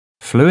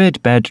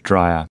Fluid Bed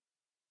Dryer.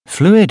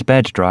 Fluid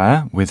bed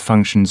dryer with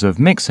functions of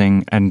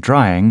mixing and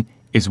drying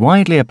is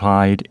widely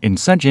applied in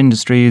such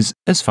industries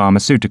as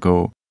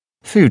pharmaceutical,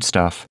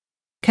 foodstuff,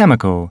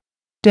 chemical,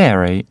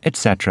 dairy,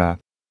 etc.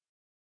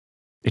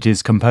 It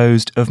is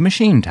composed of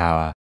machine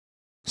tower,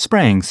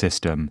 spraying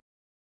system,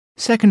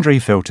 secondary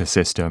filter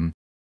system,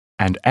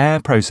 and air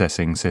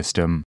processing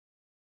system.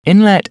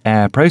 Inlet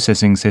air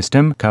processing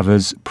system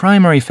covers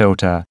primary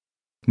filter,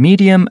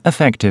 medium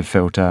effective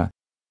filter,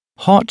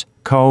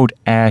 hot-cold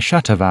air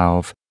shutter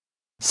valve,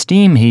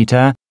 steam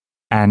heater,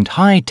 and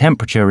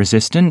high-temperature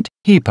resistant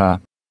HEPA.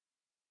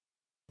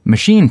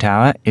 Machine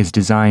tower is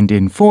designed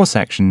in 4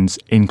 sections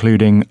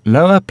including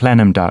lower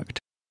plenum duct,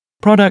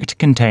 product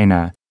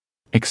container,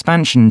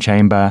 expansion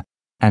chamber,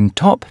 and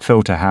top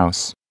filter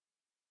house.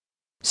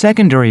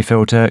 Secondary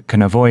filter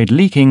can avoid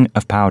leaking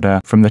of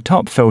powder from the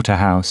top filter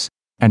house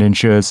and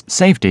ensures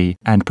safety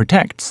and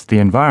protects the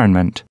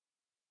environment.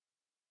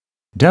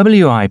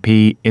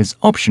 WIP is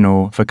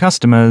optional for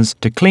customers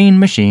to clean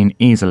machine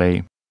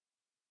easily.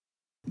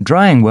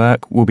 Drying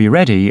work will be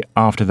ready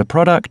after the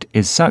product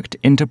is sucked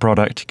into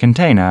product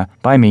container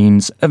by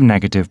means of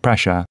negative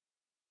pressure.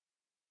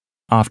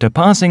 After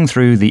passing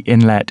through the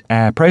inlet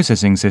air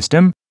processing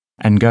system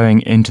and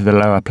going into the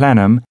lower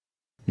plenum,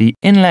 the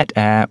inlet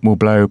air will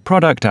blow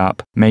product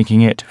up,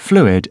 making it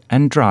fluid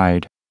and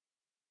dried.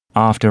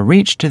 After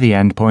reach to the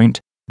endpoint,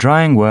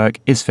 drying work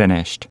is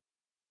finished.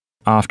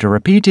 After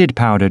repeated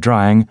powder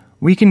drying,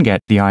 we can get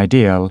the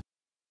ideal,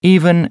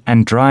 even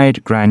and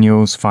dried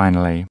granules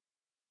finally.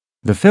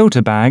 The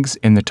filter bags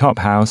in the top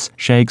house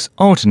shakes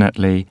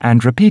alternately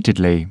and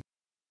repeatedly.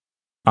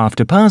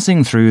 After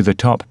passing through the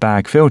top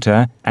bag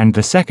filter and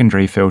the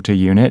secondary filter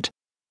unit,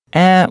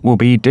 air will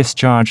be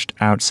discharged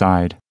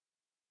outside.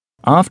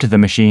 After the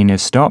machine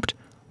is stopped,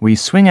 we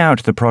swing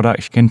out the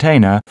product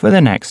container for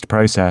the next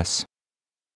process.